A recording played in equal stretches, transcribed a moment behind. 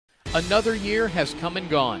Another year has come and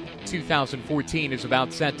gone. 2014 is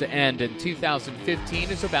about set to end and 2015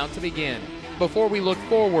 is about to begin. Before we look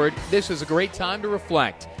forward, this is a great time to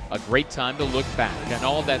reflect, a great time to look back on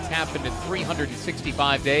all that's happened in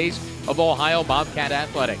 365 days of Ohio Bobcat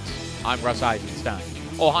athletics. I'm Russ Eisenstein.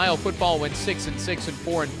 Ohio football went 6-6 and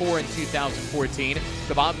 4-4 in 2014.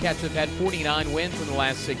 The Bobcats have had 49 wins in the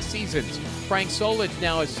last 6 seasons. Frank Solich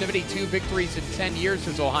now has 72 victories in 10 years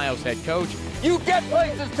as Ohio's head coach. You get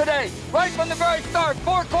places today, right from the very start,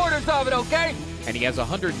 4 quarters of it, okay? And he has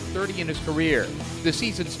 130 in his career. The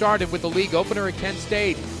season started with the league opener at Kent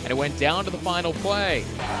State, and it went down to the final play.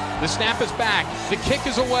 The snap is back, the kick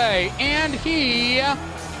is away, and he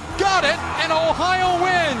got it, and Ohio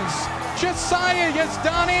wins. Josiah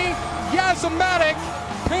Yazdani, Yazamatic,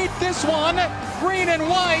 paint this one green and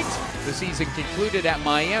white. The season concluded at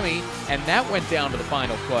Miami, and that went down to the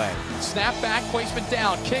final play. Snap back, placement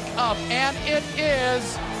down, kick up, and it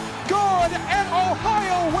is good, and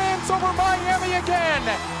Ohio wins over Miami again.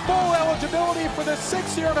 Full eligibility for the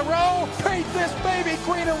 6th year in a row. Paint this baby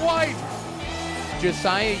green and white.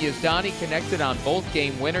 Josiah Yazdani connected on both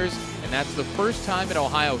game winners, and that's the first time in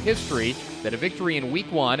Ohio history that a victory in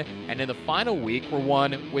week 1 and in the final week were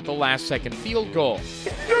won with the last-second field goal.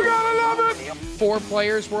 You gotta love it! 4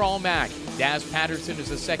 players were all MAC. Daz Patterson is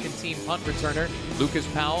a second-team punt returner, Lucas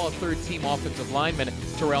Powell, a third-team offensive lineman,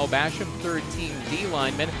 Terrell Basham, third-team D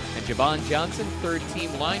lineman, and Javon Johnson, third-team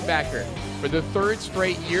linebacker. For the 3rd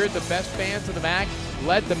straight year, the best fans of the MAC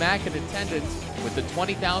led the MAC in attendance with the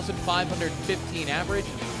 20,515 average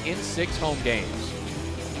in 6 home games.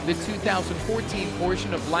 The 2014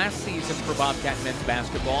 portion of last season for Bobcat men's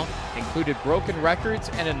basketball included broken records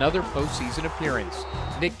and another postseason appearance.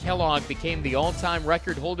 Nick Kellogg became the all-time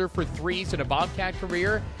record holder for threes in a Bobcat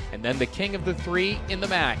career, and then the king of the three in the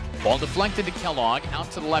MAC. Ball deflected to Kellogg, out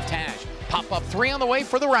to the left hash. Pop-up three on the way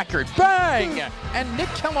for the record. Bang! And Nick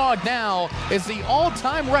Kellogg now is the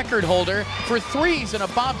all-time record holder for threes in a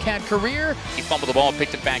Bobcat career. He fumbled the ball,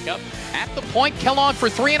 picked it back up. At the point, Kellogg for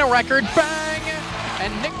 3 in a record. Bang!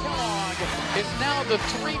 And Nick Kellogg is now the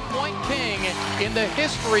three-point king in the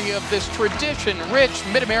history of this tradition-rich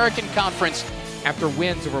Mid-American Conference. After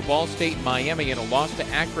wins over Ball State and Miami and a loss to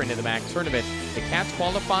Akron in the MAC tournament, the Cats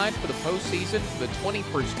qualified for the postseason for the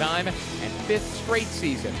 21st time and 5th straight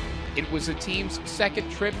season. It was the team's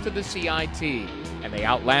 2nd trip to the CIT, and they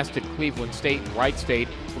outlasted Cleveland State and Wright State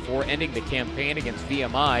before ending the campaign against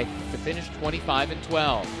VMI to finish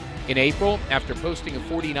 25-12. In April, after posting a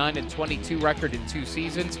 49-22 record in 2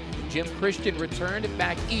 seasons, Jim Christian returned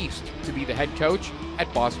back east to be the head coach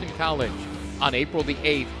at Boston College. On April the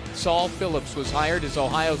 8th, Saul Phillips was hired as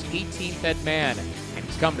Ohio's 18th head man, and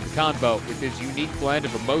he's come to the convo with his unique blend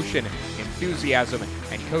of emotion, enthusiasm,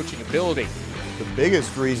 and coaching ability. The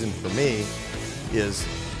biggest reason for me is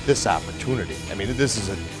this opportunity. I mean, this is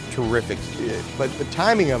a terrific, but the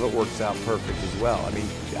timing of it works out perfect as well. I mean,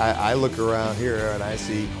 I look around here and I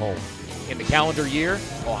see home. In the calendar year,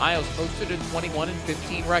 Ohio's posted a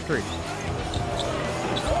 21-15 record.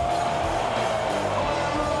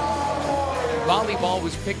 Volleyball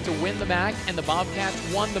was picked to win the MAC, and the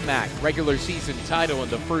Bobcats won the MAC regular season title in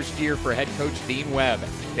the first year for head coach Dean Webb.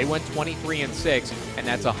 They went 23-6, and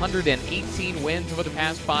that's 118 wins over the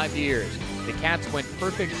past 5 years. The Cats went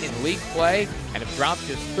perfect in league play and have dropped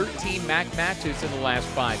just 13 MAC matches in the last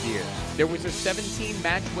 5 years. There was a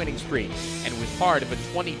 17-match winning streak and was part of a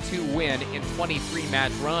 22-win in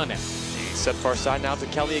 23-match run. Set far side now to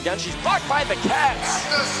Kelly again. She's blocked by the Cats.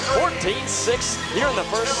 14-6 here in the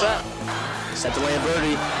first set. Set to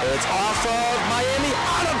Lamberti. It's off of Miami.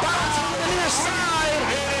 Out of bounds on the near side.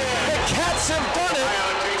 The Cats have done it.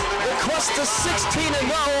 The quest to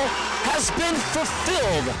 16-0 has been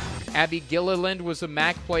fulfilled. Abby Gilliland was the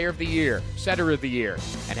MAC Player of the Year, Setter of the Year,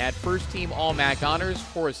 and had first-team All-MAC honors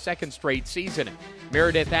for a 2nd straight season.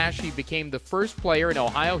 Meredith Ashley became the first player in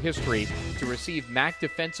Ohio history to receive MAC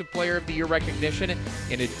Defensive Player of the Year recognition,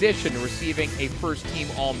 in addition to receiving a first-team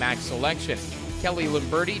All-MAC selection. Kelly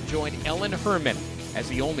Lamberti joined Ellen Herman as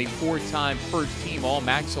the only 4-time first-team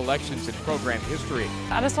All-MAC selections in program history.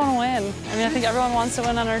 I just want to win. I mean, I think everyone wants to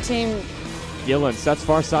win on our team. Gillen sets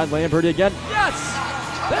far side, Lamberti again. Yes!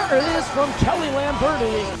 There it is from Kelly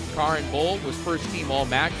Lamberti. Karin Bull was first-team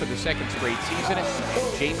All-MAC for the 2nd straight season.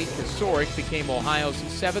 Jamie Kasorik became Ohio's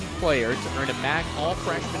 7th player to earn a MAC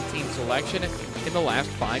All-Freshman Team selection in the last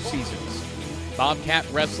 5 seasons. Bobcat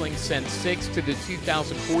Wrestling sent 6 to the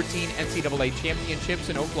 2014 NCAA Championships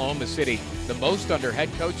in Oklahoma City, the most under head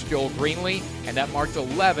coach Joel Greenlee, and that marked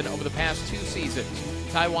 11 over the past 2 seasons.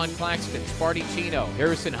 Taiwan Claxton, Sparty Chino,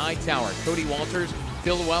 Harrison Hightower, Cody Walters,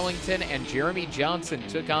 Phil Wellington, and Jeremy Johnson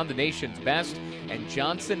took on the nation's best, and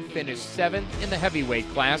Johnson finished 7th in the heavyweight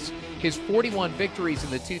class. His 41 victories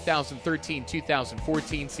in the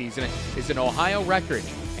 2013-2014 season is an Ohio record,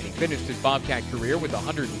 and he finished his Bobcat career with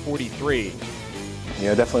 143.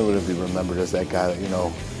 Yeah, definitely would be remembered as that guy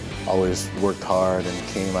that, always worked hard and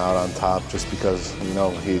came out on top just because,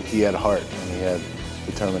 he had heart and he had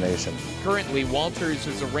determination. Currently, Walters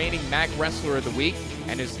is a reigning MAC Wrestler of the Week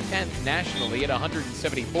and is 10th nationally at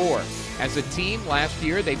 174. As a team, last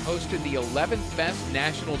year they posted the 11th best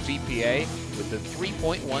national GPA with a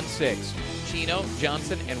 3.16. Chino,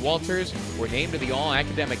 Johnson, and Walters were named to the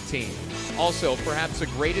All-Academic team. Also, perhaps the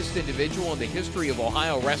greatest individual in the history of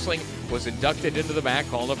Ohio wrestling was inducted into the MAC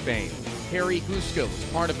Hall of Fame. Harry Huska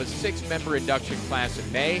was part of a 6-member induction class in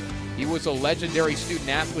May. He was a legendary student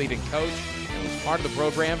athlete and coach and was part of the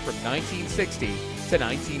program from 1960 to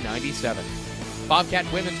 1997. Bobcat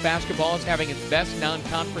women's basketball is having its best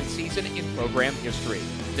non-conference season in program history.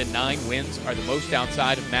 The 9 wins are the most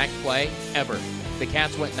outside of MAC play ever. The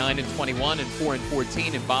Cats went 9-21 and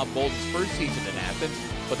 4-14 in Bob Bolden's first season in Athens,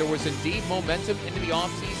 but there was indeed momentum into the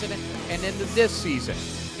offseason and into this season.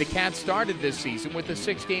 The Cats started this season with a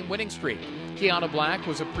 6-game winning streak. Kiana Black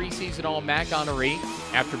was a preseason All-MAC honoree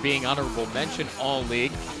after being honorable mention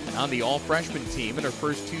All-League and on the All-Freshman team in her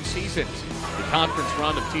first 2 seasons. The conference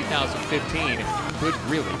run of 2015 could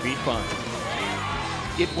really be fun.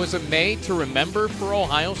 It was a May to remember for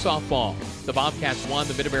Ohio softball. The Bobcats won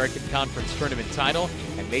the Mid-American Conference Tournament title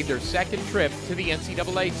and made their second trip to the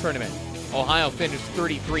NCAA tournament. Ohio finished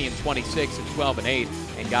 33-26 and 12-8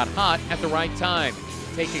 and got hot at the right time,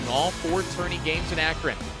 taking all 4 tourney games in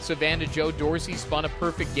Akron. Savannah Joe Dorsey spun a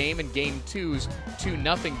perfect game in Game 2's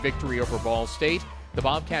 2-0 victory over Ball State. The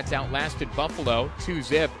Bobcats outlasted Buffalo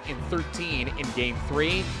 2-0 in 13 in Game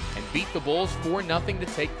 3 and beat the Bulls 4-0 to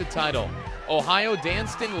take the title. Ohio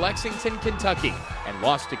danced in Lexington, Kentucky, and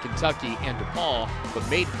lost to Kentucky and DePaul, but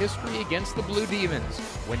made history against the Blue Demons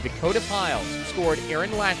when Dakota Piles scored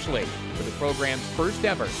Aaron Lashley for the program's first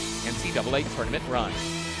ever NCAA tournament run.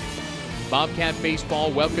 Bobcat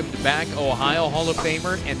baseball welcomed back Ohio Hall of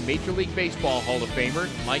Famer and Major League Baseball Hall of Famer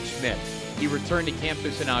Mike Schmidt. He returned to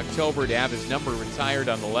campus in October to have his number retired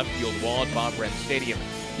on the left field wall at Bob Wrenn Stadium.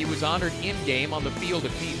 He was honored in-game on the field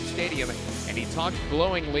at Peden Stadium, and he talked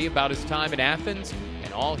glowingly about his time in Athens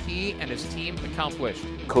and all he and his team accomplished.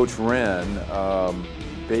 Coach Wrenn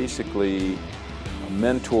basically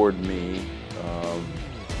mentored me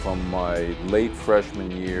from my late freshman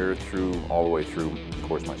year through all the way through, of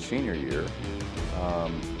course, my senior year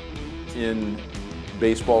in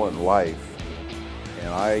baseball and life. And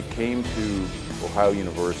I came to Ohio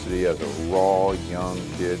University as a raw, young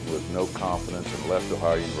kid with no confidence and left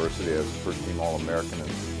Ohio University as a first-team All-American and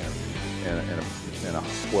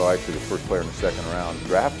actually the first player in the second round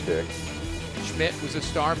draft pick. Schmidt was a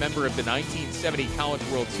star member of the 1970 College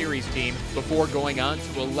World Series team before going on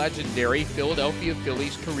to a legendary Philadelphia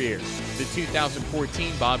Phillies career. The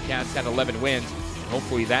 2014 Bobcats had 11 wins, and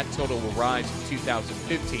hopefully that total will rise in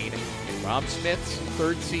 2015 in Rob Smith's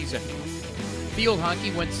 3rd season. Field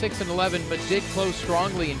hockey went 6-11, but did close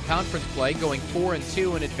strongly in conference play, going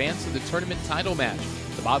 4-2 in advance of the tournament title match.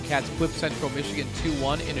 The Bobcats clipped Central Michigan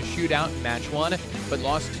 2-1 in a shootout in Match 1, but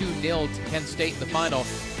lost 2-0 to Kent State in the final.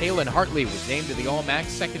 Halen Hartley was named to the All-MAC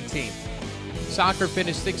second team. Soccer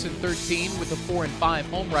finished 6-13 with a 4-5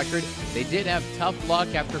 home record. They did have tough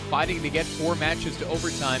luck after fighting to get 4 matches to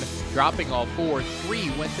overtime, dropping all 4. 3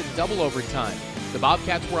 went to double overtime. The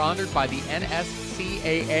Bobcats were honored by the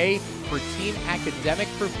NSCAA for team academic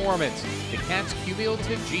performance. The Cats'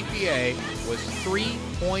 cumulative GPA was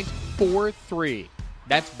 3.43.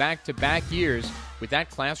 That's back-to-back years with that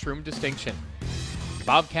classroom distinction.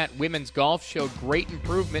 Bobcat women's golf showed great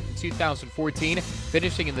improvement in 2014,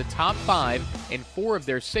 finishing in the top 5 in 4 of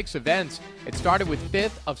their 6 events. It started with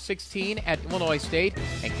 5th of 16 at Illinois State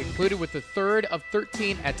and concluded with the 3rd of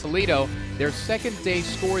 13 at Toledo. Their second-day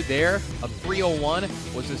score there of 301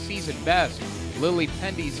 was the season best. Lily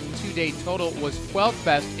Pendy's 2-day total was 12th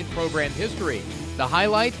best in program history. The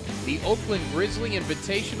highlight, the Oakland Grizzly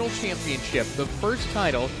Invitational Championship, the first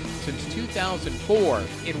title since 2004,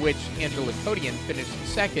 in which Angela Codian finished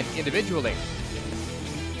second individually.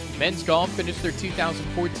 Men's golf finished their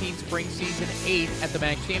 2014 spring season 8th at the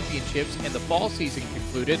MAC Championships, and the fall season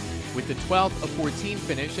concluded with the 12th of 14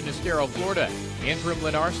 finish in Estero, Florida. Andrew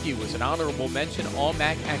Mlinarski was an honorable mention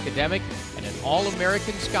All-MAC academic and an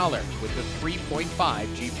All-American scholar with a 3.5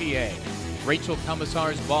 GPA. Rachel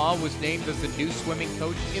Commissars-Baugh was named as the new swimming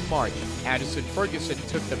coach in March. Addison Ferguson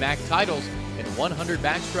took the MAC titles in 100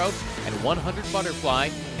 backstroke and 100 butterfly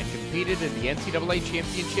and competed in the NCAA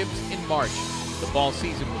championships in March. The fall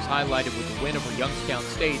season was highlighted with the win over Youngstown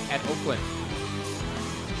State at Oakland.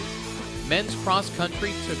 Men's cross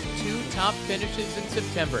country took 2 top finishes in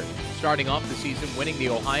September. Starting off the season winning the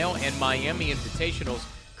Ohio and Miami Invitationals,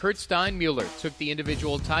 Kurt Steinmuller took the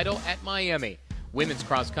individual title at Miami. Women's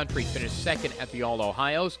cross country finished second at the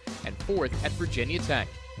All-Ohios and fourth at Virginia Tech.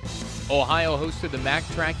 Ohio hosted the MAC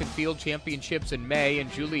Track and Field Championships in May,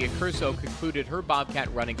 and Julia Curso concluded her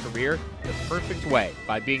Bobcat running career the perfect way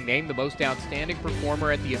by being named the most outstanding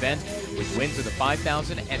performer at the event with wins in the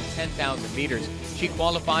 5,000 and 10,000 meters. She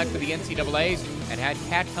qualified for the NCAAs and had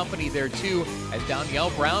Cat company there too, as Danielle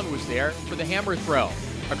Brown was there for the hammer throw.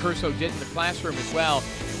 Curso did in the classroom as well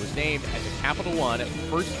and was named as a Capital One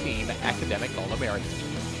first-team academic All-American.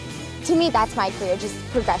 To me, that's my career, just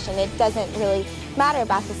progression. It doesn't really matter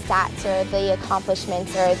about the stats or the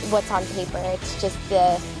accomplishments or what's on paper. It's just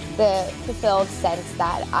the fulfilled sense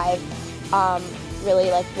that I've really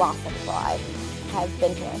blossomed while I've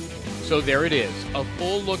been here. So there it is, a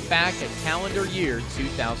full look back at calendar year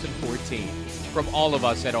 2014. From all of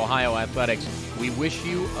us at Ohio Athletics, we wish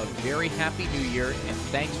you a very happy new year and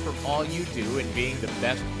thanks for all you do in being the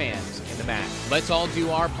best fans in the MAC. Let's all do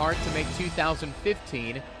our part to make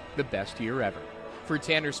 2015 the best year ever. For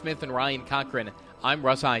Tanner Smith and Ryan Cochran, I'm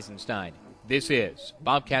Russ Eisenstein. This is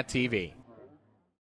Bobcat TV.